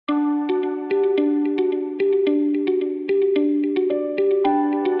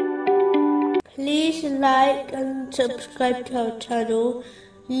like and subscribe to our channel.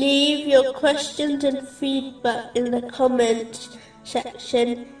 Leave your questions and feedback in the comments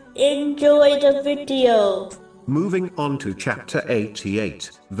section. Enjoy the video. Moving on to chapter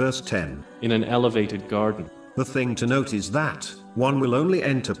 88, verse 10. In an elevated garden. The thing to note is that one will only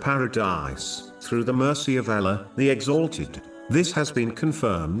enter paradise through the mercy of Allah, the Exalted. This has been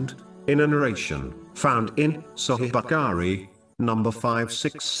confirmed in a narration found in Sahih Bukhari, number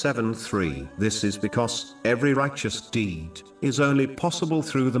 5673. This is because every righteous deed is only possible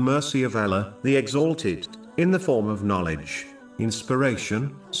through the mercy of Allah, the Exalted, in the form of knowledge,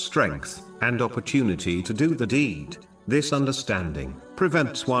 inspiration, strength, and opportunity to do the deed. This understanding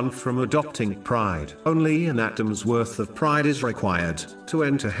prevents one from adopting pride. Only an atom's worth of pride is required to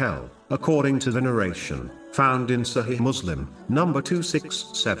enter hell, according to the narration found in Sahih Muslim, number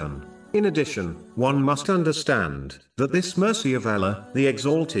 267. In addition, one must understand that this mercy of Allah, the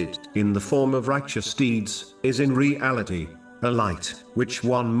Exalted, in the form of righteous deeds, is in reality a light which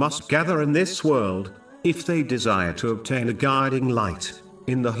one must gather in this world, if they desire to obtain a guiding light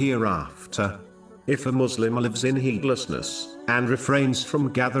in the hereafter. If a Muslim lives in heedlessness, and refrains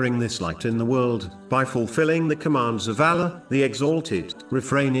from gathering this light in the world, by fulfilling the commands of Allah, the Exalted,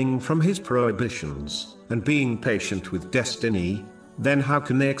 refraining from his prohibitions, and being patient with destiny, then how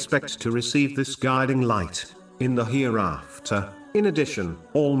can they expect to receive this guiding light in the hereafter? In addition,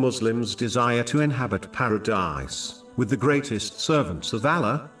 all Muslims desire to inhabit paradise with the greatest servants of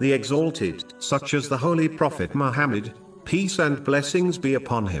Allah, the Exalted, such as the Holy Prophet Muhammad, peace and blessings be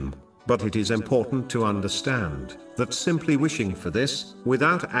upon him. But it is important to understand that simply wishing for this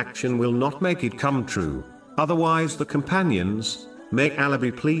without action will not make it come true. Otherwise the companions, may Allah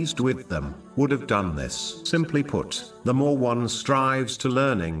be pleased with them, would have done this. Simply put, the more one strives to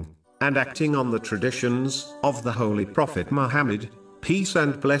learning and acting on the traditions of the Holy Prophet Muhammad, peace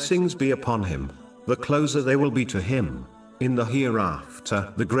and blessings be upon him, the closer they will be to him in the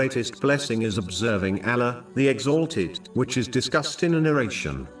hereafter. The greatest blessing is observing Allah, the Exalted, which is discussed in a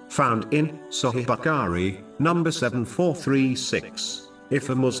narration found in Sahih Bukhari, number 7436. If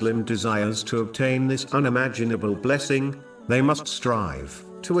a Muslim desires to obtain this unimaginable blessing, they must strive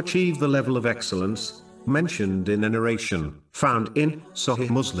to achieve the level of excellence mentioned in a narration found in Sahih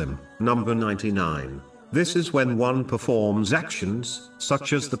Muslim, number 99. This is when one performs actions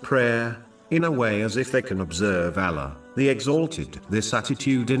such as the prayer in a way as if they can observe Allah, the Exalted. This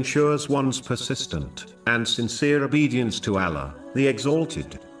attitude ensures one's persistent and sincere obedience to Allah, the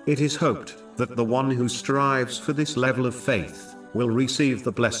Exalted. It is hoped that the one who strives for this level of faith will receive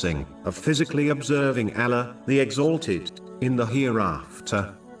the blessing of physically observing Allah, the Exalted, in the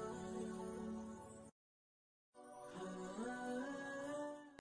hereafter.